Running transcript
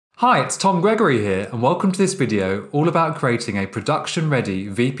Hi, it's Tom Gregory here, and welcome to this video all about creating a production-ready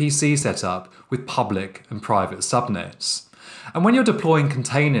VPC setup with public and private subnets. And when you're deploying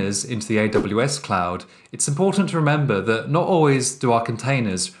containers into the AWS cloud, it's important to remember that not always do our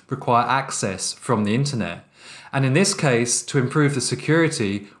containers require access from the internet. And in this case, to improve the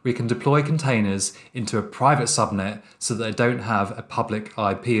security, we can deploy containers into a private subnet so that they don't have a public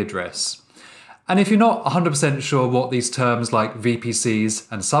IP address. And if you're not 100% sure what these terms like VPCs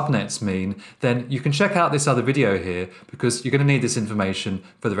and subnets mean, then you can check out this other video here because you're going to need this information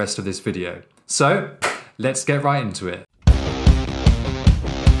for the rest of this video. So let's get right into it.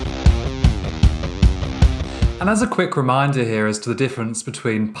 And as a quick reminder here as to the difference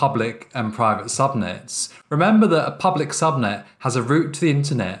between public and private subnets, remember that a public subnet has a route to the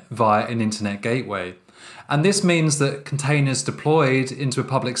internet via an internet gateway. And this means that containers deployed into a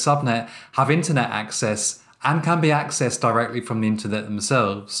public subnet have internet access and can be accessed directly from the internet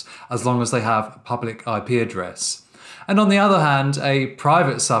themselves, as long as they have a public IP address. And on the other hand, a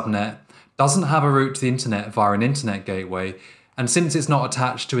private subnet doesn't have a route to the internet via an internet gateway, and since it's not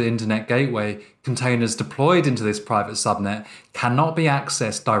attached to an internet gateway, containers deployed into this private subnet cannot be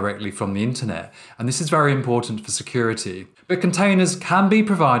accessed directly from the internet. And this is very important for security. But containers can be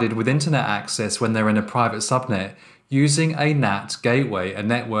provided with internet access when they're in a private subnet using a NAT gateway, a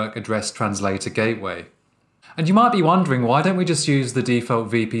network address translator gateway. And you might be wondering, why don't we just use the default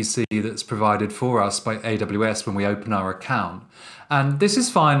VPC that's provided for us by AWS when we open our account? And this is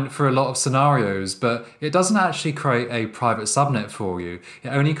fine for a lot of scenarios, but it doesn't actually create a private subnet for you. It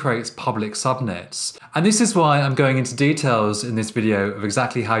only creates public subnets. And this is why I'm going into details in this video of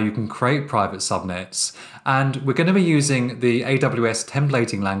exactly how you can create private subnets. And we're going to be using the AWS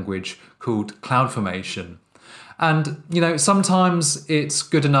templating language called CloudFormation. And, sometimes it's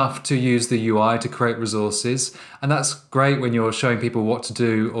good enough to use the UI to create resources, and that's great when you're showing people what to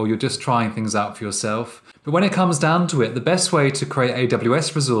do or you're just trying things out for yourself. But when it comes down to it, the best way to create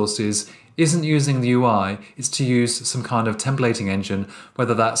AWS resources isn't using the UI, it's to use some kind of templating engine,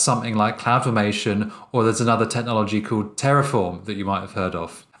 whether that's something like CloudFormation or there's another technology called Terraform that you might have heard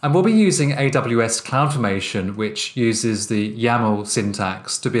of. And we'll be using AWS CloudFormation, which uses the YAML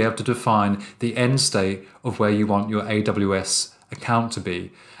syntax to be able to define the end state of where you want your AWS account to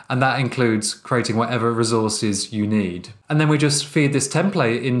be. And that includes creating whatever resources you need. And then we just feed this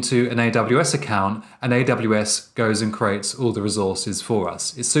template into an AWS account, and AWS goes and creates all the resources for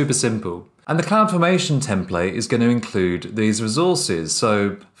us. It's super simple. And the CloudFormation template is going to include these resources.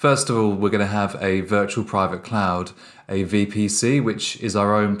 So first of all, we're going to have a virtual private cloud, a VPC, which is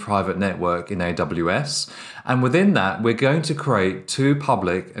our own private network in AWS. And within that, we're going to create 2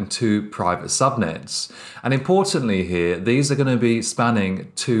 public and 2 private subnets. And importantly here, these are going to be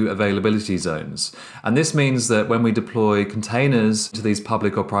spanning 2 availability zones. And this means that when we deploy containers to these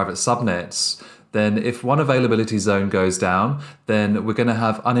public or private subnets, then if one availability zone goes down, then we're going to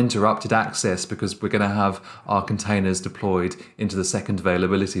have uninterrupted access because we're going to have our containers deployed into the second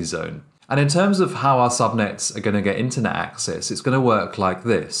availability zone. And in terms of how our subnets are going to get internet access, it's going to work like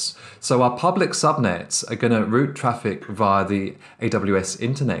this. So our public subnets are going to route traffic via the AWS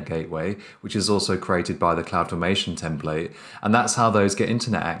Internet Gateway, which is also created by the CloudFormation template, and that's how those get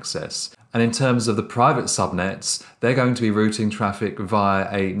internet access. And in terms of the private subnets, they're going to be routing traffic via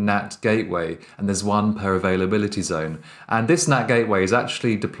a NAT gateway, and there's one per availability zone. And this NAT gateway is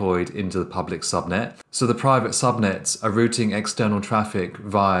actually deployed into the public subnet. So the private subnets are routing external traffic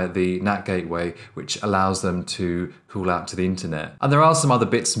via the NAT gateway, which allows them to call out to the internet. And there are some other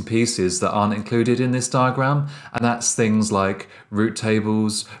bits and pieces that aren't included in this diagram, and that's things like route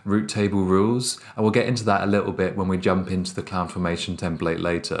tables, route table rules, and we'll get into that a little bit when we jump into the CloudFormation template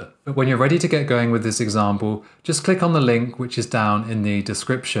later. But when you're ready to get going with this example, just click on the link which is down in the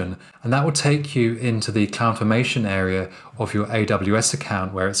description, and that will take you into the CloudFormation area of your AWS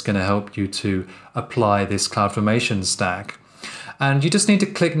account, where it's going to help you to apply this CloudFormation stack. And you just need to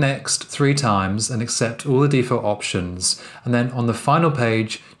click next 3 times and accept all the default options. And then on the final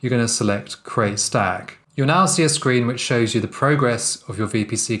page, you're going to select Create Stack. You'll now see a screen which shows you the progress of your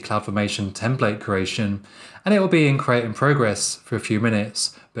VPC CloudFormation template creation, and it will be in Create in Progress for a few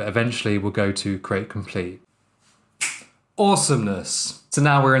minutes, but eventually we'll go to Create Complete. Awesomeness! So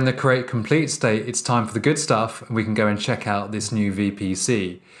now we're in the Create Complete state, it's time for the good stuff, and we can go and check out this new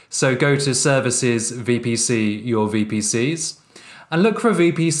VPC. So go to Services, VPC, Your VPCs, and look for a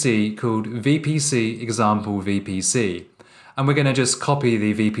VPC called VPC Example VPC. And we're going to just copy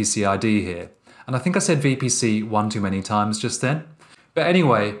the VPC ID here. And I think I said VPC one too many times just then. But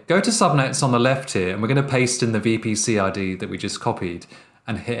anyway, go to subnets on the left here, and we're going to paste in the VPC ID that we just copied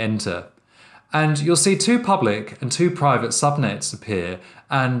and hit enter. And you'll see two public and two private subnets appear,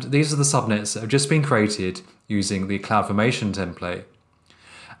 and these are the subnets that have just been created using the CloudFormation template.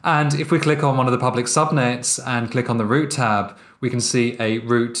 And if we click on one of the public subnets and click on the route tab, we can see a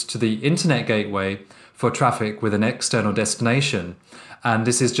route to the internet gateway for traffic with an external destination. And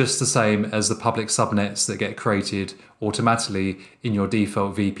this is just the same as the public subnets that get created automatically in your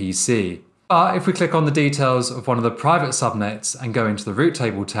default VPC. But if we click on the details of one of the private subnets and go into the route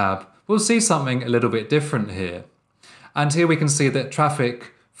table tab, we'll see something a little bit different here. And here we can see that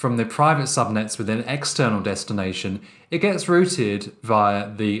traffic from the private subnets with an external destination, it gets routed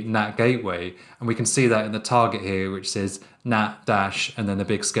via the NAT gateway. And we can see that in the target here, which says NAT dash and then the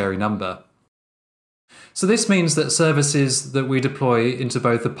big scary number. So this means that services that we deploy into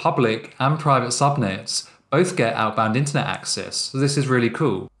both the public and private subnets both get outbound internet access. So this is really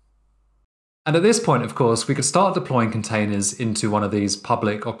cool. And at this point, of course, we could start deploying containers into one of these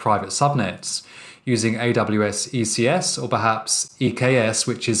public or private subnets using AWS ECS or perhaps EKS,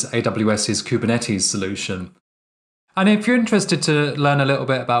 which is AWS's Kubernetes solution. And if you're interested to learn a little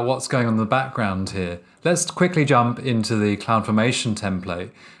bit about what's going on in the background here, let's quickly jump into the CloudFormation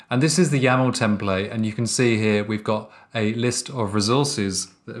template. And this is the YAML template, and you can see here we've got a list of resources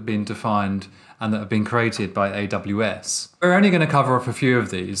that have been defined and that have been created by AWS. We're only going to cover off a few of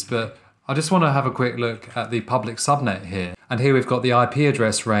these, but I just want to have a quick look at the public subnet here. And here we've got the IP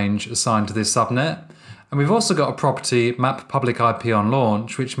address range assigned to this subnet. And we've also got a property map public IP on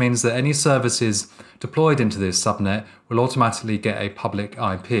launch, which means that any services deployed into this subnet will automatically get a public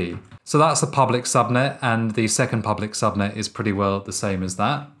IP. So that's the public subnet, and the second public subnet is pretty well the same as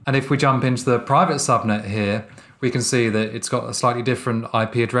that. And if we jump into the private subnet here, we can see that it's got a slightly different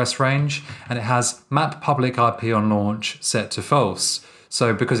IP address range, and it has map public IP on launch set to false.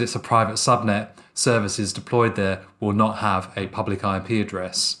 So because it's a private subnet, services deployed there will not have a public IP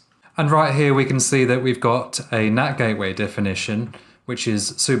address. And right here we can see that we've got a NAT gateway definition, which is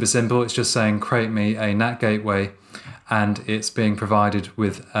super simple. It's just saying create me a NAT gateway, and it's being provided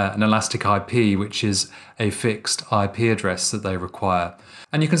with an elastic IP, which is a fixed IP address that they require.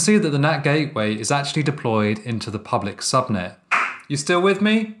 And you can see that the NAT gateway is actually deployed into the public subnet. You still with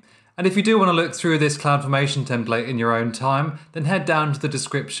me? And if you do want to look through this CloudFormation template in your own time, then head down to the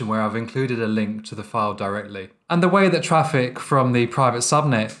description where I've included a link to the file directly. And the way that traffic from the private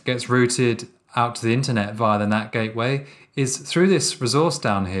subnet gets routed out to the internet via the NAT gateway is through this resource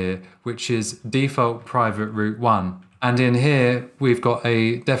down here, which is default private route 1. And in here, we've got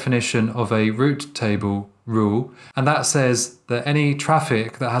a definition of a route table rule, and that says that any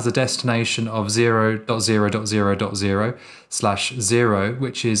traffic that has a destination of 0.0.0.0/0,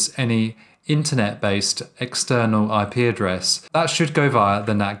 which is any internet-based external IP address, that should go via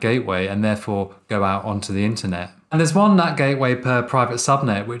the NAT gateway and therefore go out onto the internet. And there's one NAT gateway per private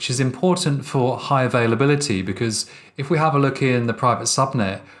subnet, which is important for high availability, because if we have a look in the private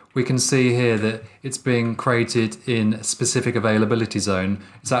subnet, we can see here that it's being created in a specific availability zone.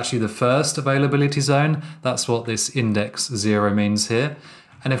 It's actually the first availability zone. That's what this index 0 means here.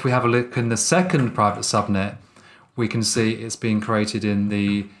 And if we have a look in the second private subnet, we can see it's being created in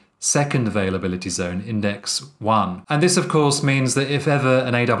the second availability zone, index 1. And this of course means that if ever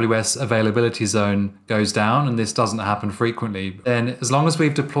an AWS availability zone goes down, and this doesn't happen frequently, then as long as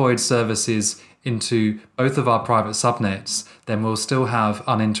we've deployed services into both of our private subnets, then we'll still have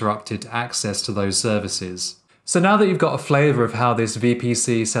uninterrupted access to those services. So now that you've got a flavor of how this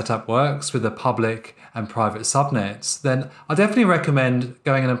VPC setup works with the public and private subnets, then I definitely recommend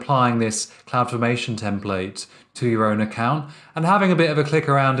going and applying this CloudFormation template to your own account and having a bit of a click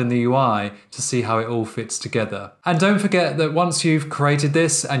around in the UI to see how it all fits together. And don't forget that once you've created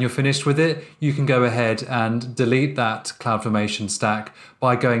this and you're finished with it, you can go ahead and delete that CloudFormation stack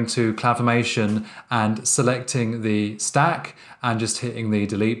by going to CloudFormation and selecting the stack and just hitting the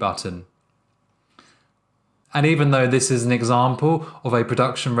delete button. And even though this is an example of a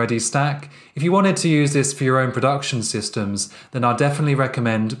production-ready stack, if you wanted to use this for your own production systems, then I definitely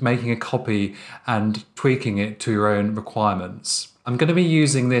recommend making a copy and tweaking it to your own requirements. I'm going to be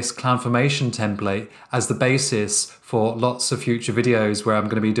using this CloudFormation template as the basis for lots of future videos where I'm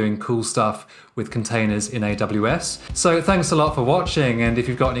going to be doing cool stuff with containers in AWS. So thanks a lot for watching, and if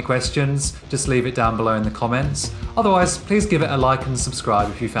you've got any questions, just leave it down below in the comments. Otherwise, please give it a like and subscribe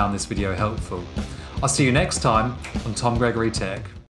if you found this video helpful. I'll see you next time on Tom Gregory Tech.